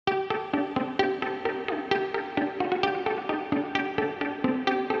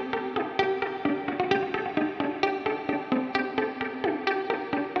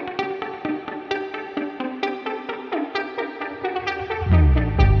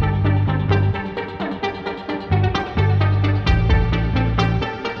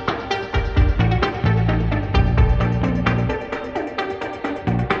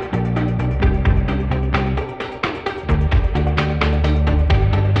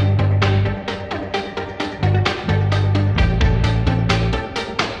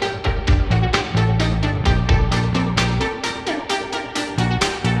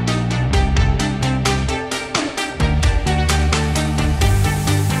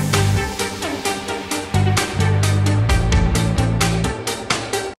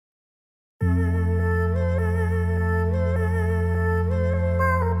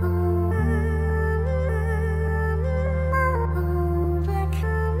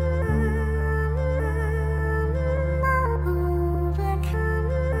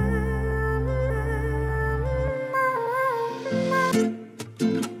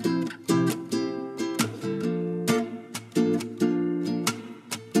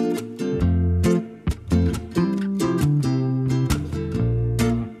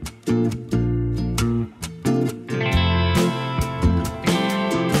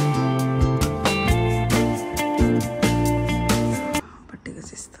त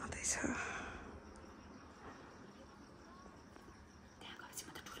त्यस्तो हुँदैछ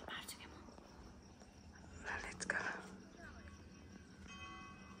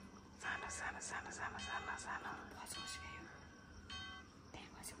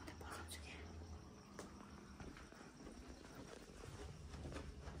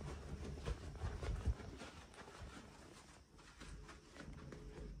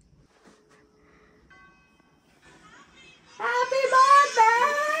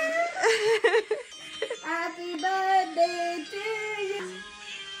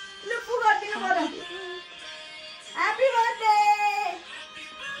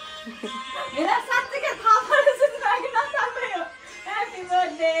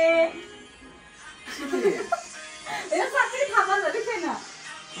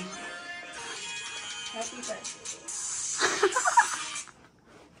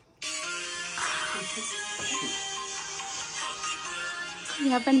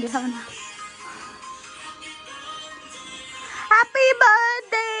यहाँ पनि देखाउन Happy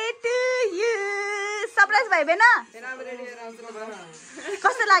birthday to you surprise भयो बेन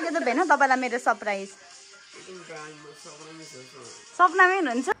कस्तो लाग्यो त बेन तपाईलाई मेरो सरप्राइज सपनामै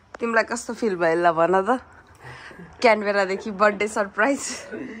हुनुहुन्छ तिमीलाई कस्तो फिल भयो ल भन त क्यानबेरा देखि बर्थडे सरप्राइज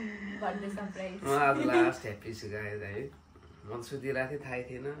म आज लास्ट ह्याप्पी छु गाइस है म सुतिरहेको थिएँ थाहै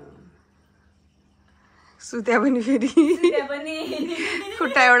थिएन सुत्या पनि फेरि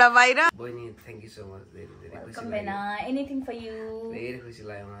खुट्टा एउटा बाहिर बहिनी थ्याङ्क यू सो मच धेरै धेरै खुसी बेन एनीथिङ फर यु धेरै खुसी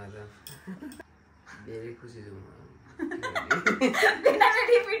लाग्यो मलाई त धेरै खुसी छु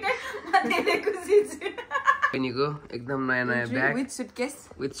बहिनीको एकदम नयाँ नयाँ bag with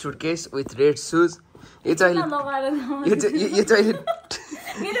suitcase with red shoes यो चाहिँ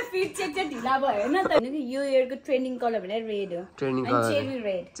मेरो फिट चेक चाहिँ ढिला भयो हैन त यो इयरको ट्रेनिङ कलर भने रेड हो ट्रेनिङ कलर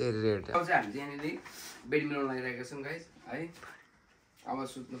चेरी रेड अब चाहिँ हामी चाहिँ यहाँनिर बेड मिलाउन लागिरहेका छौँ गाइस है अब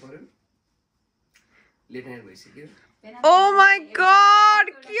सुत्नु पर्यो लेट नाइट भइसक्यो ओ माय गॉड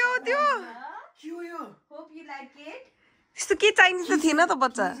के हो त्यो के हो यो होप यु लाइक इट त्यस्तो के चाहिने त थिएन त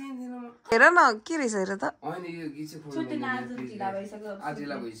बच्चा हेर न के रहेछ हेर त हैन यो गीत चाहिँ फोन ढिला भइसक्यो आज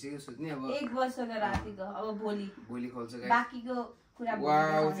ढिला भइसक्यो सुत्ने अब 1 वर्षको रातिको अब भोलि खोल्छ गाइस बाकीको कुरा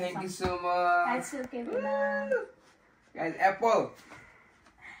wow thank you so much That's okay, Bella. Guys Apple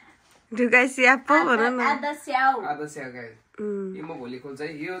do guys Apple भन न आधा स्याउ गाइस यो म भोलि खोल्छ है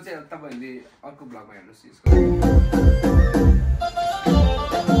यो चाहिँ तपाईहरुले अर्को ब्लगमा हेर्नुस् यसको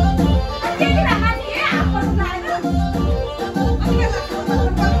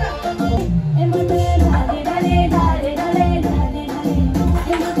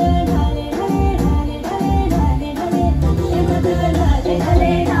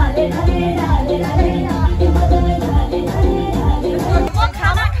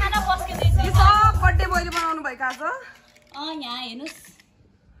यहाँ हेर्नुस्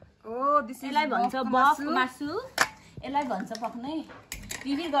ओ दिस यसलाई भन्छ बक मासु यसलाई भन्छ पक्नै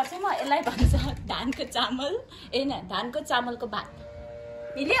रिभिल गर्छु म यसलाई भन्छ धानको चामल धानको चामलको भात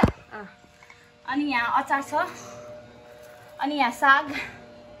मिल्यो अनि यहाँ अचार छ अनि यहाँ साग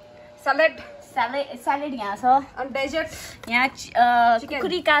सलाड यहाँ छ अनि डेजर्ट यहाँ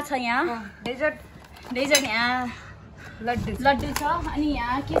कुकुरीका छ यहाँ डेजर्ट यहाँ लड्डु छ अनि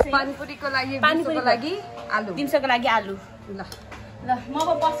यहाँ के छ पानीपुरीको लागि आलु दिउँसोको लागि आलु ल ल म अब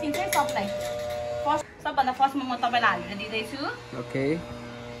पस्किन्छु है सबलाई सबभन्दा फर्स्टमा म तपाईँलाई हालेर दिँदैछु ओके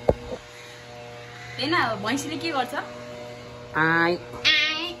हैन भैँसीले के गर्छ आइ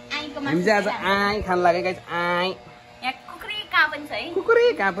आइको हामी चाहिँ आज आइ खान लाग्यो गाइस आइ यहाँ कुकुरी कहाँ पनि छ है कुकुरी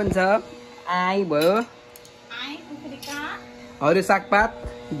कहाँ पनि छ आइ भयो आइ कुकुरी कहाँ हरियो सागपात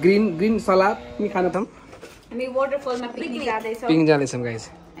ग्रीन सलाद नि खान त हामी वाटरफलमा पिकनिक जाँदैछौँ पिकनिक जाँदैछौँ गाइस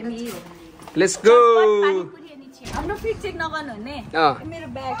अनि लेट्स गो हाम्रो फिट चेक नगर्नु हुने मेरो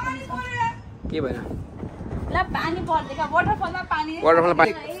ब्याग पनि छ के भएन ल पानी पर्दैन वाटरफलमा पानी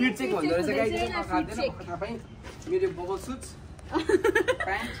फिट चेक भन्दो रहेछ गाइस थाहा पाएँ मेरो बबल सुट्स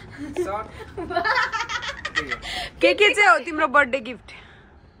प्यान्ट सर्ट के चाहिँ हो तिम्रो birthday gift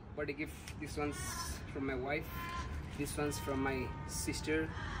this once from my wife this once from my sister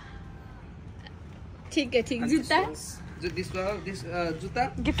ठीक जुत्ता जुत्ता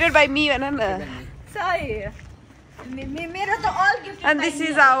गिफ्टेड बाइ मी भन न सही मेरो त all gift and this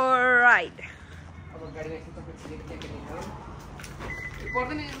is our ride अब गाडीमा एकछिन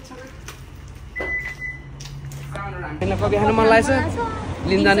तपाईँ कफी खानु मन लागेछ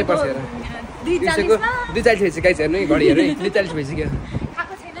लिन जानै पर्छ हेर 2:40 भइसक्यो गाइस हेर्नु घडी हेर्नु 2:40 भइसक्यो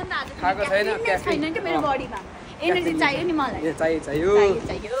खाएको छैन छैन के मेरो बडीमा एनर्जी चाहियो नि मलाई चाहियो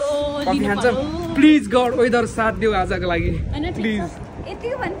कफी खान्छ प्लिज गड वेदर साथ देऊ आजको लागि प्लिज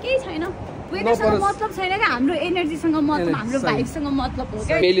यतिको भन केही छैन वेदरसँग मतलब छैन क्या हाम्रो एनर्जीसँग मतलब हाम्रो भाइबसँग मतलब हो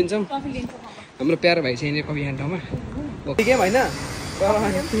क्या कफी लिन्छौँ कफी लिन्छौँ हाम्रो प्यारो भाइ छ यहाँनिर कफी खाने ठाउँमा ठिकै होइन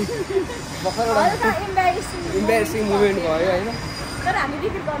इम्बेरेसिङ मुभमेन्ट भयो होइन तर हामी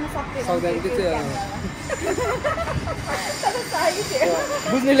रिपिट गर्न सक्दैन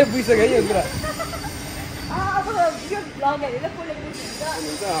बुझ्नेले बुझ्छ है यो कुरा अब यो भ्लग हेरेर कसले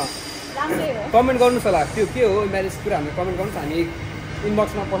बुझ्नुहुन्छ राम्रै हो कमेन्ट गर्नुहोस् होला त्यो के हो म्यारेज कुरा हामीले कमेन्ट गर्नुहोस् हामी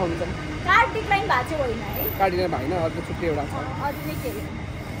इनबक्समा पठाउँछौँ कार्ड डिक्लाइन भएको चाहिँ होइन है काटिने भएन अर्को छुट्टै एउटा छ अझै नै के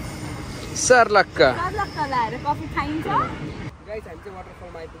सरलक्क लाएर कफी खाइन्छ गाइस हामी चाहिँ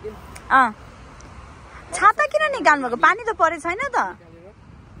वाटरफलमा आइपुग्यौँ छाता किन निकाल्नु भएको पानी त परे छैन त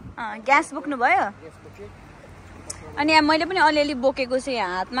ग्यास बोक्नु भयो अनि यहाँ मैले पनि अलिअलि बोकेको छु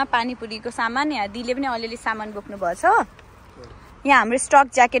यहाँ हातमा पानीपुरीको सामान यहाँ दिले पनि अलिअलि सामान बोक्नु भएछ यहाँ हाम्रो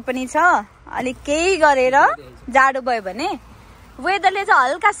स्टक ज्याकेट पनि छ अलिक केही गरेर जाडो भयो भने वेदरले चाहिँ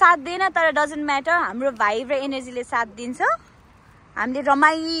हल्का साथ दिएन तर डजन्ट म्याटर हाम्रो भाइब र एनर्जीले साथ दिन्छ हामीले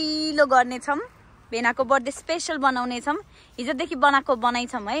रमाइलो गर्नेछौँ भेनाको बर्थडे स्पेसल बनाउनेछौँ हिजोदेखि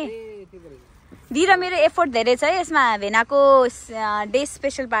बनाइछौँ है दि र मेरो एफोर्ट धेरै छ है यसमा भेनाको डे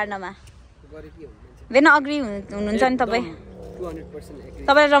स्पेसल पार्नमा भेना अग्री हुनुहुन्छ नि तपाईँ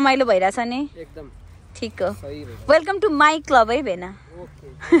तपाईँलाई रमाइलो भइरहेछ नि एकदम ठिक हो वेलकम टु माई क्लब है भेना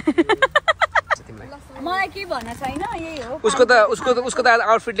मलाई के भन्न छैन यही हो उसको त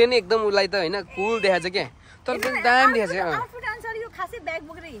आउटफिटले नि एकदम उसलाई त होइन कुल देखाएको छ क्या तर दाम देखाएको छ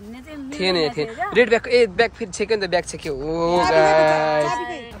थिएन रेड ब्याग ब्याग फेरि छेक्यो नि त ब्याग छेक्यो ओ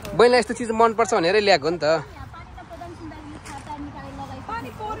बहिनीलाई यस्तो चिज मनपर्छ भनेर ल्याएको हो नि त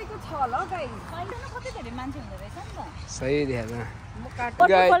सही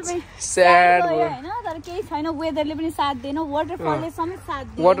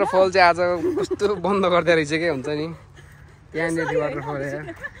वाटरफल चाहिँ आज कस्तो बन्द गर्दै रहेछ क्या हुन्छ नि त्यहाँनिर वाटरफल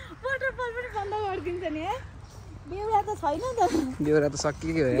बेहुरा त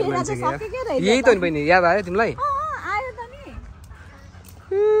सकियो मान्छेको यही त नि बहिनी याद आयो तिमीलाई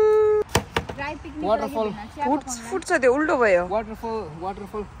वाटरफल फुट्छ त्यो उल्टो भयो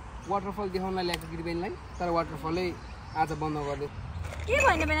वाटरफल देखाउनलाई ल्याएको दिदीबहिनीलाई तर वाटरफलै आज बन्द गरिदियो के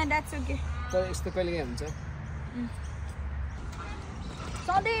भएन बेला द्याट्स ओके तर यस्तो कहिले काहीँ हुन्छ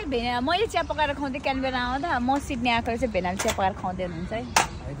सधैँ भेना मैले चिया पकाएर खुवाउँदै क्यानबेरा आउँदा म सिडनी आएको चाहिँ भेनाले चिया पकाएर खुवाउँदै हुनुहुन्छ है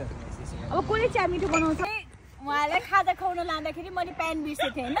अब कसले चिया मिठो बनाउँछ उहाँलाई खाजा खुवाउन लाँदाखेरि मैले प्यान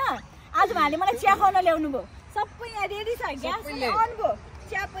बिर्सेको थिएँ होइन आज उहाँले मलाई चिया खुवाउन ल्याउनु भयो सबै यहाँ रेडी छ ग्यास अन भयो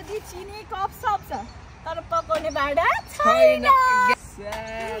चियापत्ती चिनी कप सब छ तर पकाउने भाँडा छैन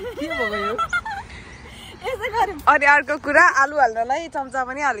अनि अर्को कुरा आलु हाल्नलाई चम्चा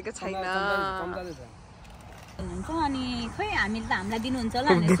पनि हालेको छैन अनि खोइ हामीले त हामीलाई दिनुहुन्छ होला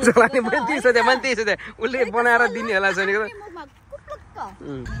उसले बनाएर दिने होला भनेको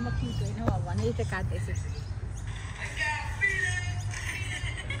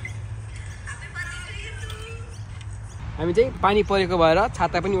हामी चाहिँ पानी परेको भएर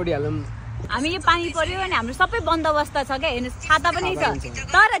छाता पनि ओडिहालौँ हामी यो पानी पर्यो अनि हाम्रो सबै बन्दोबस्त छ क्या हेर्नुहोस् छाता पनि छ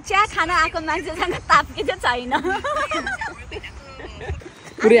तर चिया खान आएको मान्छेसँग ताप्के चाहिँ छैन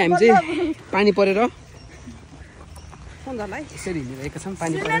पुरै हामी चाहिँ पानी परेर यसरी हिँडिरहेका छौँ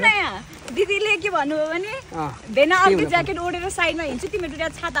पानी परेर दिदीले के भन्नुभयो भने भेना अर्को ज्याकेट ओढेर साइडमा हिँड्छु तिमी दुईटा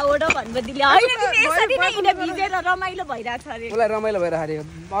छाता ओढ भन्नुभयो दिदीले होइन यसरी नै हिँडेर भिजेर रमाइलो भइरहेछ अरे उसलाई रमाइलो भएर अरे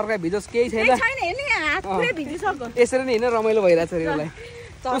अर्कै भिजोस् केही छैन हेर्नु यहाँ हात पुरै भिजिसक्यो यसरी नै हिँडेर रमाइलो भइरहेछ अरे उसलाई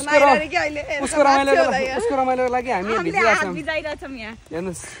उसको रमाइलोको लागि हामी भिजाइरहेछौँ यहाँ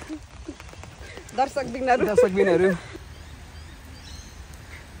हेर्नुहोस् दर्शकबिनहरू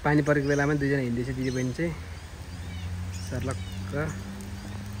पानी परेको बेलामा दुईजना हिँड्दैछ दिदी बहिनी चाहिँ सरलक्क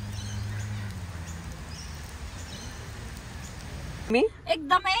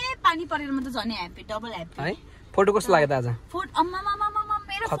एकदमै पानी परेर म त झन् ह्याप्पी डबल ह्याप्पी है फोटो कस्तो लाग्यो त आज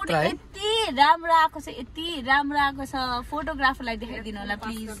मेरो फोटो यति राम्रो आएको छ फोटोग्राफरलाई देखाइदिनु होला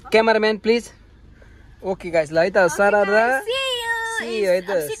please cameraman please okay guys ल है त सरारा है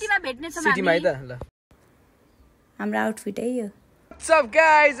त सिटीमा भेट्ने छौं सिटीमा है त ल हाम्रो आउटफिट है यो What's up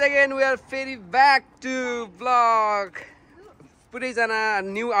guys, again we are very back to vlog. पुरै जना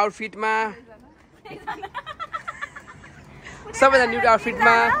न्यू आउटफिटमा सबैजना न्यू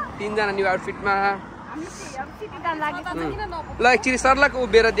आउटफिटमा तीनजना न्यू आउटफिटमा ल एकचोटि सरलक्क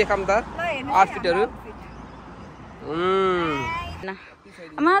उभिएर देखाऊँ त आउटफिटहरू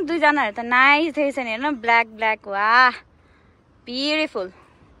अमा दुईजनाहरू त नाइस रहेछ नि हेर्न ब्ल्याक वाह ब्युटिफुल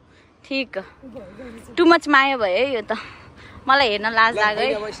ठिक टु मच माया भयो है यो त मलाई हेर्न लाज लाग्यो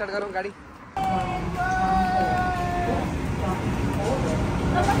है स्टार्ट गरौँ गाडी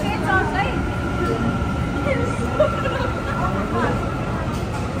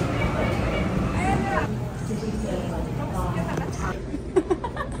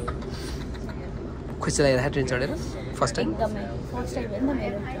खुसी लागिरहेको ट्रेन चढेर फर्स्ट टाइम एकदमै फर्स्ट टाइम हो नि त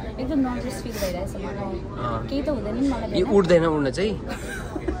मेरो एकदम नर्भस फिल भइरहेछ मलाई केही त हुँदैन नि मलाई यो उड्दैन उड्न चाहिँ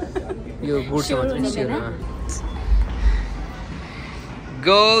यो गुड्छ मात्र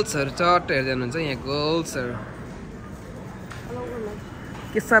गर्ल्सहरू चट्ट हेर्दै हुनुहुन्छ यहाँ गर्ल्सहरू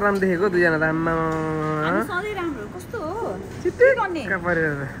के साह्रो राम्रो देखेको दुईजना दाममा सधैँ राम्रो कस्तो हो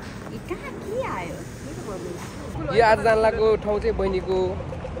यो आज जान लागेको ठाउँ चाहिँ बहिनीको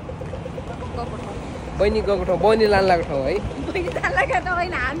बहिनी गएको ठाउँ बहिनी लान लागेको ठाउँ है बहिनी जान लागेको ठाउँ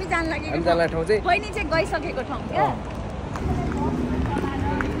होइन हामी जान लागेको ठाउँ चाहिँ बहिनी चाहिँ गइसकेको ठाउँ क्या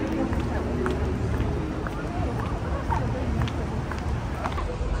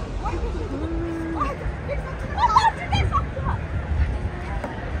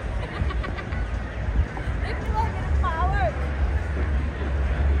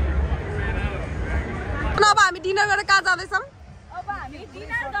अब हामी डिनर गरेर कहाँ जाँदैछौँ अब हामी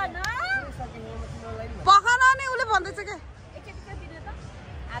डिनर गर्न पखान नि उसले भन्दैछ के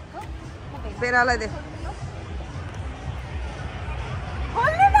बेरालाई दे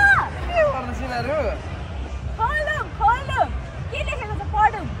के लेखेको छ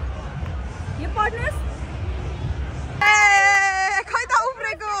पढौँ यो पढ्नुहोस् खै त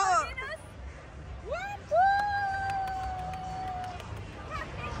उब्रेको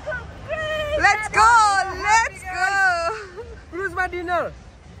लेट्स गो क्रुजमा डिनर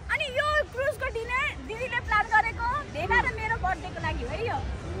अनि यो क्रुजको डिनर दिदीले प्लान गरेको भेना र मेरो बर्थडेको लागि हो यो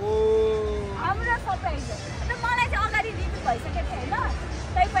हाम्रो सरप्राइज हो अन्त मलाई चाहिँ अगाडि दिनु भइसकेको थियो होइन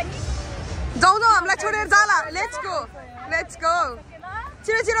तैपनि जाउँ हामीलाई छोडेर जाला लेट्स गो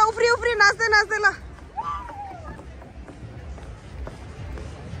छिटो छिटो उफ्री नाच्दै ल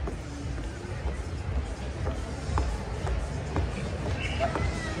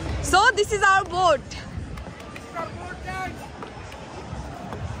So this is our boat.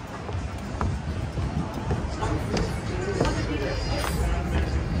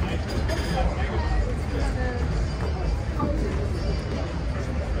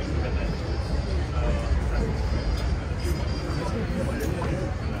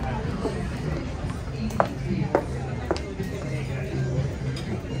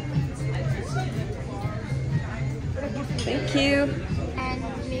 Thank you. And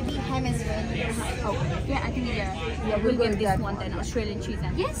maybe ham as well. Oh, yeah, I think we'll get this one then, Australian cheese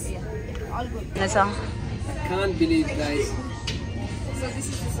and Yes. yeah, all good. That's all. Can't believe guys So this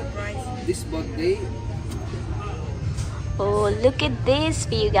is the surprise. this birthday Oh, look at this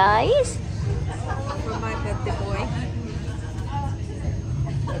for you guys. For my birthday boy.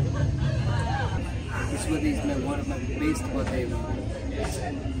 this birthday is one of my best birthday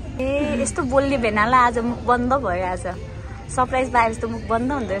यस्तो बोल्ने भेनालाई आज मुख बन्द भयो आज surprise पाए जस्तो मुख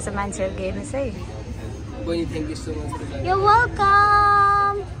बन्द हुँदो रहेछ मान्छेहरूको हेर्नुहोस् है बहिनी thank you so much यो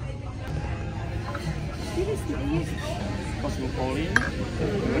welcome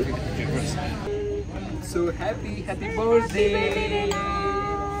so happy birthday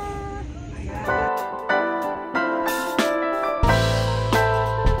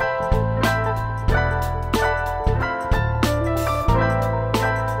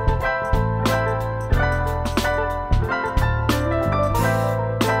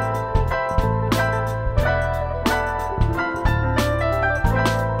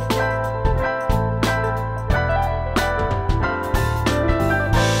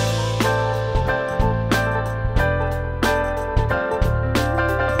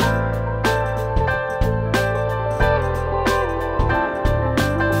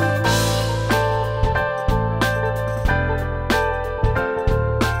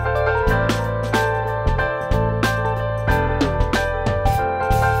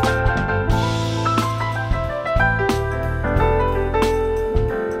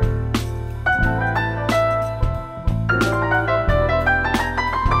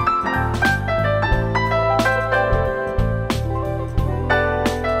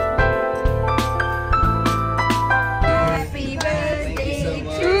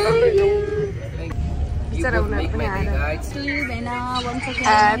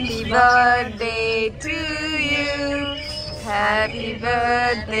Happy birthday to you. Happy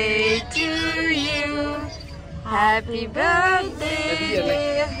birthday to you. Happy birthday.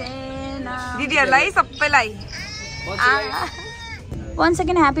 दिदीहरुलाई सबैलाई Once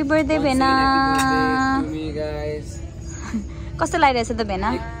again happy birthday भेना guys कस्तो लागिरहेछ त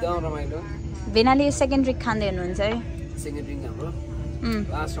भेना एकदम रमाइलो भेनाले यो सेकेन्ड ड्रिंक खाँदै हुनुहुन्छ है सेकेन्ड ड्रिंक हाम्रो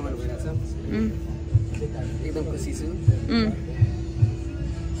लास्ट रमाइलो भइरहेछ एकदम खुसी छु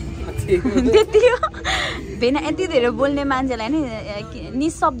त्यति हो भेना यति धेरै बोल्ने मान्छेलाई नि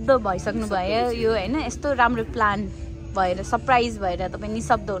निशब्द भइसक्नु भयो यो होइन यस्तो राम्रो प्लान भएर सरप्राइज भएर तपाईँ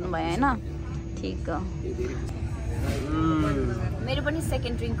निशब्द हुनुभयो होइन ठिक हो मेरो पनि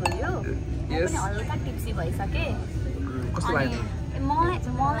सेकेन्ड ड्रिङ्क हो यो पनि हल्का टिप्सी भइसके कस्तो लाग्यो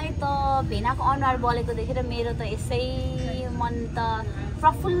मलाई त भेनाको अनुहार बलेको देखेर मेरो त यसै मन त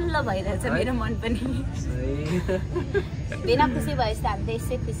प्रफुल्ल भइरहेछ मेरो मन पनि भेना खुसी भएछ त हामी त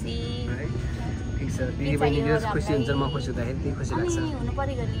यसै खुसी खुसी हुन्छ म खुसी हुँदाखेरि त्यही खुसी लाग्छ हुनु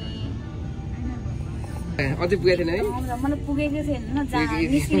पर्यो नि अझै पुगेको थिएन है मलाई पुगेको थिएन न जहाँ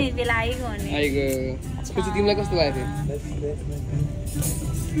निस्किने बेला आइगयो भने खुसी तिमीलाई कस्तो लाग्यो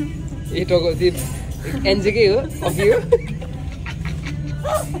थियो टोको त्यो एनजेकै हो अफी हो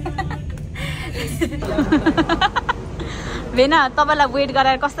भेना तपाईँलाई वेट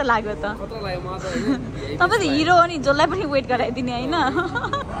गराएर कस्तो लाग्यो त तपाईँ त हिरो हो नि जसलाई पनि वेट गराइदिने होइन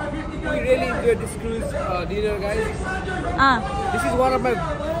This is one of my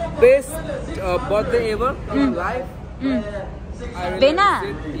best birthday ever in life. भेना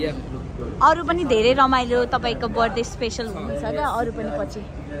अरू पनि धेरै रमाइलो तपाईँको बर्थडे स्पेसल हुनुहुन्छ क्या अरू पनि पछि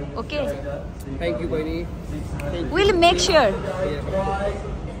ओके थ्याङ्क यू बहिनी विल मेक स्योर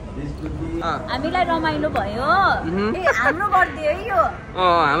हामीलाई रमाइलो भयो हाम्रो बर्थडे है यो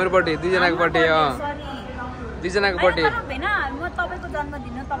हाम्रो बर्थडे दुईजनाको बर्थडे दुईजनाको बर्थडे होइन म तपाईँको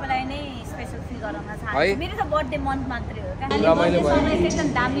जन्मदिन हो तपाईँलाई नै स्पेसल फिल गराउन चाहन्छु मेरो त बर्थडे मन्थ मात्रै हो एकदम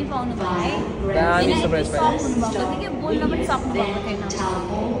दामी पाउनु भयो है बोल्न पनि सक्नु भएको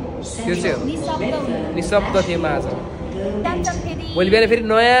थिएन निशब्द थिएँ आज भोलि बिहान फेरि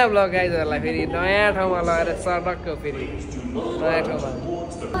नयाँ ब्लग आइजहरूलाई फेरि नयाँ ठाउँमा लगाएर सडक फेरि नयाँ ठाउँमा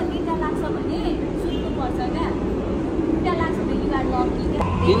निद्रा लाग्छ भने सुत्नु पर्छ क्या निद्रा लाग्छ भने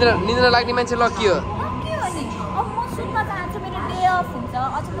निद्रा लाग्ने मान्छे लकी हो सुत्न चाहन्छु मेरो डे अफ हुन्छ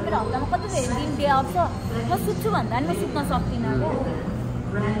अझ मेरो हप्तामा कति धेरै दिन डे अफ छ म सुत्छु भन्दा पनि म सुत्न सक्दिनँ क्या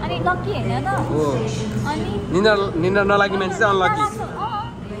अनि लकी होइन त अनि निद्रा नलाग्ने मान्छे चाहिँ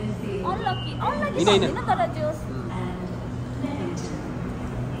अनलकी होइन तर त्यो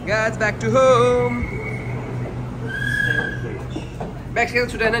Guys, back to home. Back to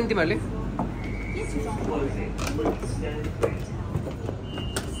छुटाएन नि तिमीहरूले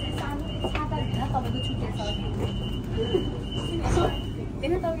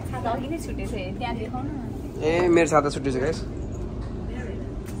ए मेरो छाता छुटेछ गाइस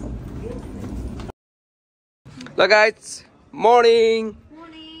ल गाइस मर्निङ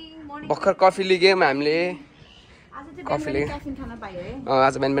भर्खर कफी लिगयौँ हामीले कफीले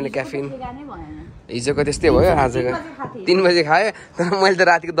आज बिहान बिहान क्याफिन हिजोको त्यस्तै भयो आजको 3 बजे खाएँ तर मैले त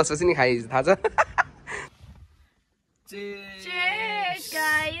रातिको 10 बजी नै खाएँ थाहा छ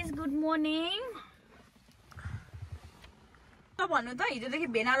गुड मर्निङ भन्नु त हिजोदेखि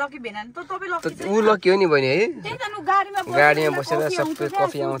भेना लकी भेना त तपाईँ लकी ऊ लकी हो नि बहिनी है त्यही त गाडीमा बसेर सबै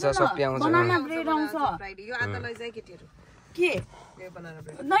कफी आउँछ सबै आउँछ बनाना ब्रेड आउँछ यो आधा लैजाइ केटीहरु के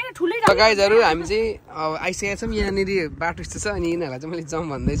गाइजहरु हामी चाहिँ आइसकेका छौँ यहाँनिर बाटो यस्तो छ अनि यिनीहरूलाई चाहिँ मैले जाउँ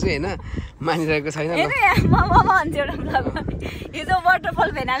भन्दैछु होइन मानिरहेको छैन हिजो वाटरफल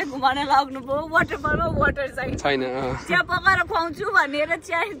भेनाले घुमाउन लाग्नु भयो वाटरफलमा वाटर छैन चिया पकाएर खुवाउँछु भनेर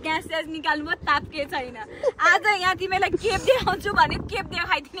चिया ग्यास निकाल्नु भयो ताप के छैन आज यहाँ तिमीलाई केप देखाउँछु भने केप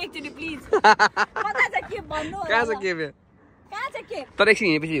देखाइदिने एकचोटि प्लिज कता छ केप भन्नु कहाँ छ केप तर एकछिन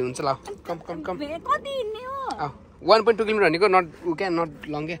हिँडेपछि हुन्छ ल कम कति हिँड्ने हो 1.2 किलोमिटर भनेको नट उ क्या नट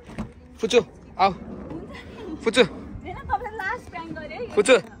लङ क्या फुचु आऊ फुचु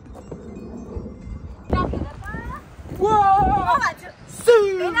फुचु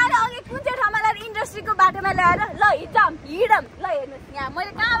इन्डस्ट्रीको बाटोमा ल्याएर ल हिँडम ल हेर्नुहोस् यहाँ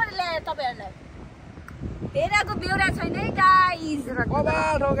मैले कहाँबाट ल्याएँ तपाईँहरूलाई भेनाको बेहोरा छैन है गाइस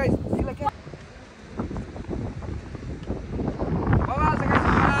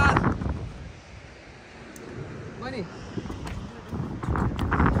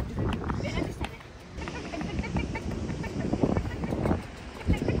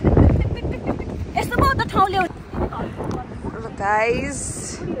यस्तो भयो त ठाउँ ल्याउ गाइस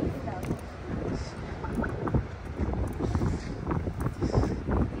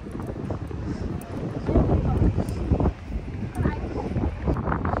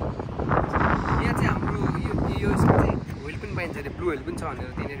ब्लू व्हेल पनि छ भनेर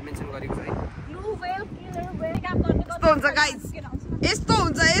त्यहाँनिर मेन्सन गरेको छ है यस्तो हुन्छ गाइस यस्तो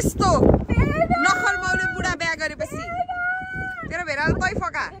हुन्छ यस्तो नखर्माउने बुढा बिहा गरेपछि तेरो भेनाले तै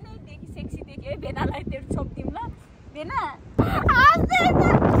फका सेक्सी देखि है भेनालाई त्यो छोप्दिम ल भेना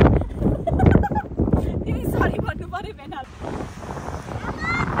तिमी सरी भन्नु पर्यो भेनालाई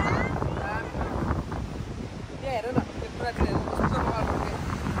हेर न त्यो कुरा चाहिँ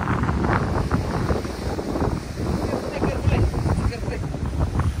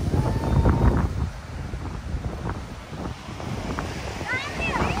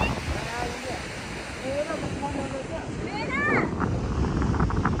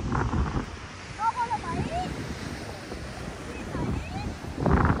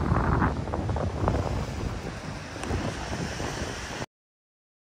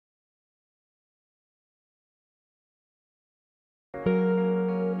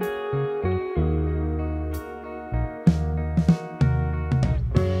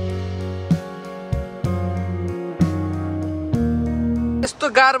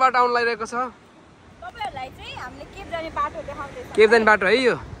कस्तो गाह्रो बाटो आउनु लागिरहेको छ। तपाईहरुलाई चाहिँ हामीले केप जाने बाटो देखाउँदै छौं। केप जाने बाटो है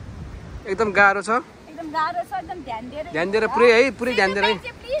यो एकदम गाह्रो छ। एकदम गाह्रो छ, एकदम ध्यान दिएर पुरै है, पुरै ध्यान दिएर है।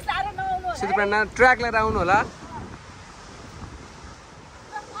 प्लिज लाएर नआउनु होला। सिधै प्यान्ट ट्र्याक लिएर आउनु होला।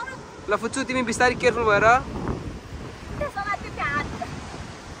 ल फुच्चु तिमी बिस्तारै केयरफुल भएर।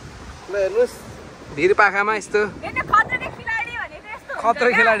 ल हेर्नुहोस् भिर पाखामा यस्तो खतरा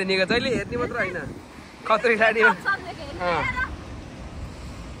खेलाडी निको जहिले हेर्ने मात्र होइन, खतरा खेलाडी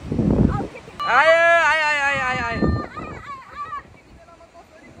आयो आयो आयो आयो आयो आयो।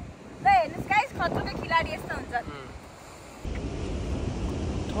 खतराको खेलाडी यस्तो हुन्छ।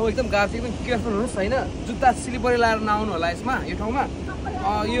 ठाउँ एकदम गाह्रो छ, एकदम केयरफुल हुनुहोस् होइन। जुत्ता स्लिपरी लाएर नआउनु होला यसमा, यो ठाउँमा।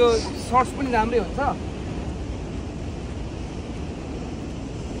 यो सर्ट्स पनि राम्रै हुन्छ।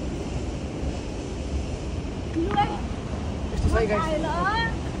 यस्तो छ है गाइस।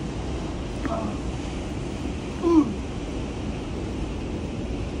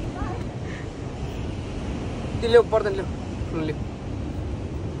 ल्याउ पर्दैन, ल्याउ ल्याउ।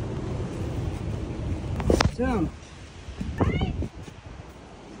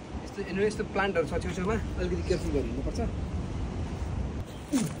 यस्तो प्लान्टहरू छ छेउछेउमा, अलिकति केयरफुल गरिदिनुपर्छ।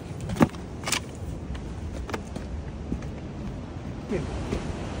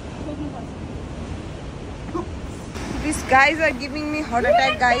 These guys are giving me heart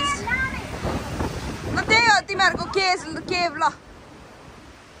attack, guys. ल त्यही हो तिमीहरूको केभ ल।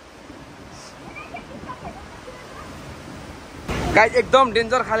 गाइस एकदम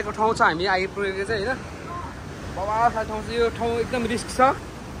डेन्जर खालेको ठाउँ छ हामी आइपुगेको चाहिँ होइन। बाबा खाले ठाउँ छ यो, ठाउँ एकदम रिस्क छ।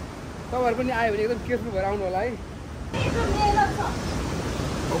 तपाईँहरू पनि आयो भने एकदम केयरफुल भएर आउनु होला है।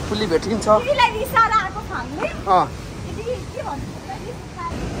 फुल्ली भेटिन्छ।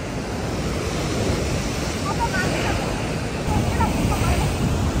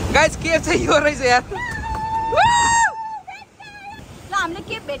 गाइस के चाहिँ यो रहेछ यार। ल हामीले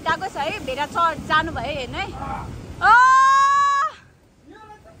के भेटाएको छ है, भेटा जानु भयो हेर्नु है।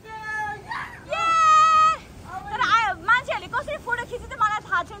 तर मान्छेहरूले कसरी फोटो खिच्छ त मलाई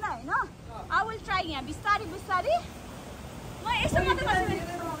थाहा छैन होइन। I will try. यहाँ बिस्तारी बिस्तारी म यसो मात्रै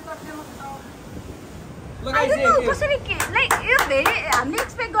कसरी के लाइक यो धेरै हामीले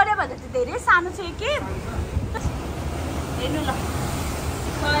एक्सपेक्ट गरे भन्दा चाहिँ धेरै सानो छ यो के। हेर्नु ल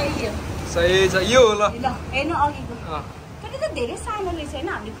सही छ यो हो। ल हेर्नु अघिको कति त धेरै सानो रहेछ होइन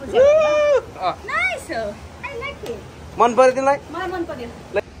हामीले खोजेको। नाइस हो, आई लाइक इट। मन पर्यो तिमीलाई? मलाई मन पर्यो।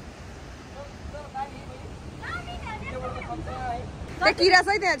 त्यहाँ किरा छ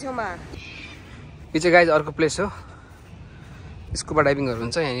है त्यहाँ छेउमा। यो चाहिँ गाइज अर्को प्लेस हो, स्कुबा डाइभिङहरू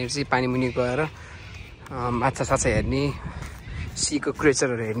हुन्छ यहाँनिर चाहिँ। पानी मुनि गएर माछा साछा हेर्ने, सीको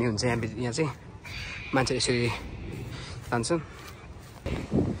क्रिएचरहरू हेर्ने हुन्छ यहाँ चाहिँ। मान्छेले यसरी जान्छन्।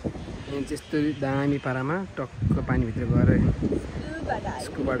 यहाँ चाहिँ यस्तो दामी पारामा टक्क पानीभित्र गएर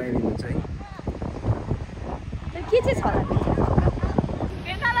स्कुबा डाइभिङ हुन्छ है। के चाहिँ छ होला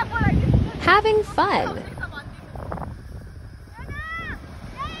Having fun.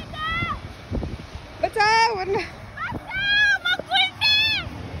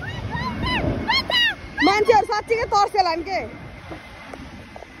 मान्छेहरू साँच्चीकै तर्सेला नि के।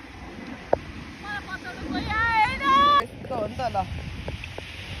 यस्तो हो नि त। ल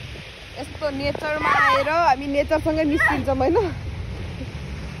यस्तो नेचरमा आएर हामी नेचरसँगै मिसिन्छौँ होइन।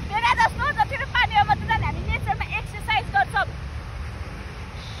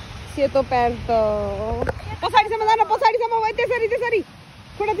 सेतो प्यान्ट त पछाडिसम्म जान, पछाडिसम्म भयो। त्यसरी त्यसरी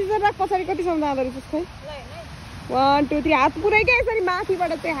खुट्टा त्यसरी राख, पछाडि कतिसम्म जाँदो रहेछ खै। 1 2 3 हात पुरै क्या यसरी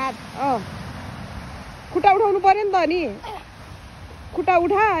माथिबाट चाहिँ हात। खुट्टा उठाउनु पर्यो नि त। अनि खुट्टा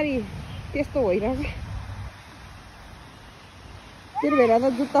उठा अनि त्यस्तो भइरहेको। फेरि भेला त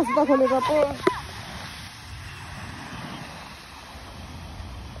जुत्ता सुत्ता खोलेर पो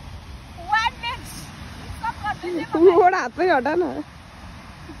हातमै हटा न।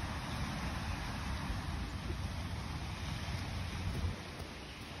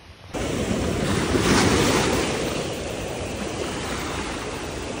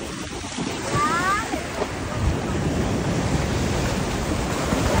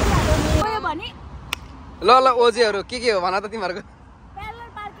 ल ल ओजेहरू के हो भन त तिमीहरूको।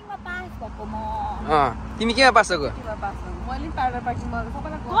 तिमी केमा पास भएको?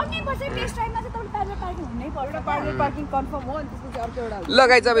 ल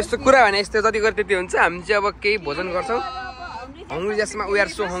गाइज अब यस्तो कुरा भने यस्तो जति गरे त्यति हुन्छ। हामी चाहिँ अब केही भोजन गर्छौँ। हङ्ग्री जसमा we are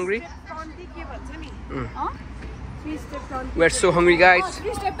so hungry. We are so hungry guys.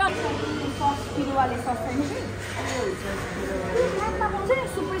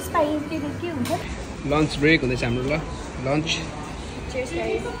 Lunch brake हुँदैछ हाम्रो। ल लन्च।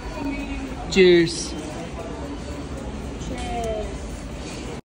 Cheers.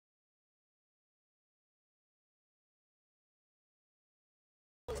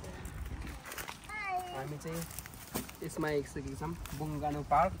 हामी चाहिँ यसमा आइसकेको छौँ बुङ्गानो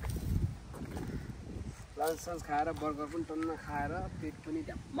पार्क लन्च खाएर बर्गर पनि टन्न खाएर पेट पनि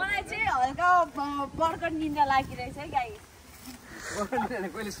मलाई चाहिँ हल्का बर्गर निन्द्रा लागिरहेछ है गाई बर्गर निन्द्रा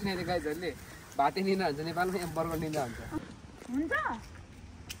कहिले सुनेको गाइजहरूले भाते निन्द्रा हुन्छ नेपालमा यहाँ बर्गर निन्द्रा हुन्छ हुन्छ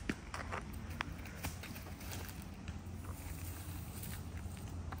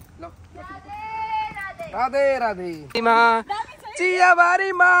राधे राधे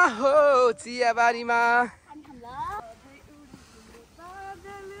चियाबारीमा हो चियाबारीमा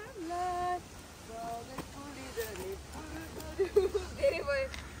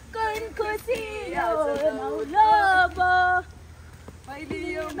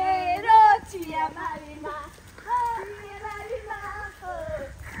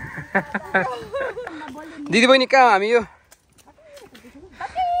दिदी बहिनी कहाँ हामी यो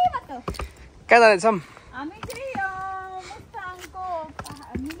कहाँ जाँदैछौँ हामी चाहिँ मुस्ताङको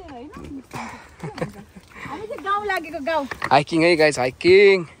मिलेर होइन हामी चाहिँ गाउँ लागेको गाउँ हाइकिङ है गाइस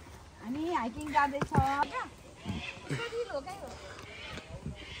हाइकिङ हामी हाइकिङ जाँदैछ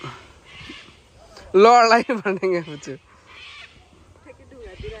लडलाई भन्ने बुझ्छु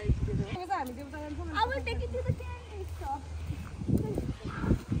अब टेकिन्छ त त्यहाँ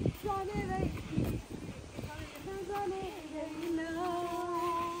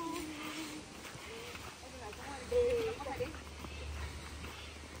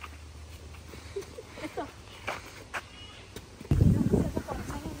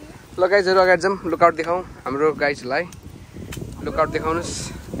ल गाइजहरू अगाडि जाउँ लुकआउट देखाउँ हाम्रो गाइजहरूलाई लुकआउट देखाउनुहोस्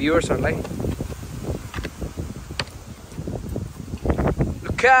भ्युवर्सहरूलाई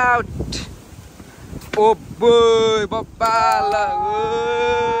लुकआउट ओ बोय बब्बाला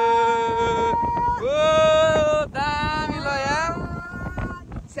ओ दामी ल यार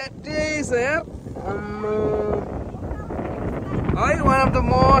स्याटै छ यार है वान अफ द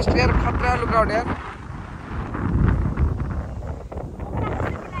मोस्ट यार खतरा लुकआउट यार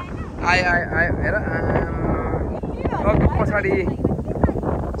आयो हेर पछाडि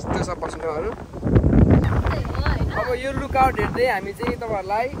यस्तो छ बस्नुहरू अब यो लुकआउट हेर्दै हामी चाहिँ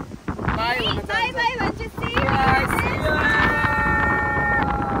तपाईँहरूलाई बाई भन्न चाहन्छौँ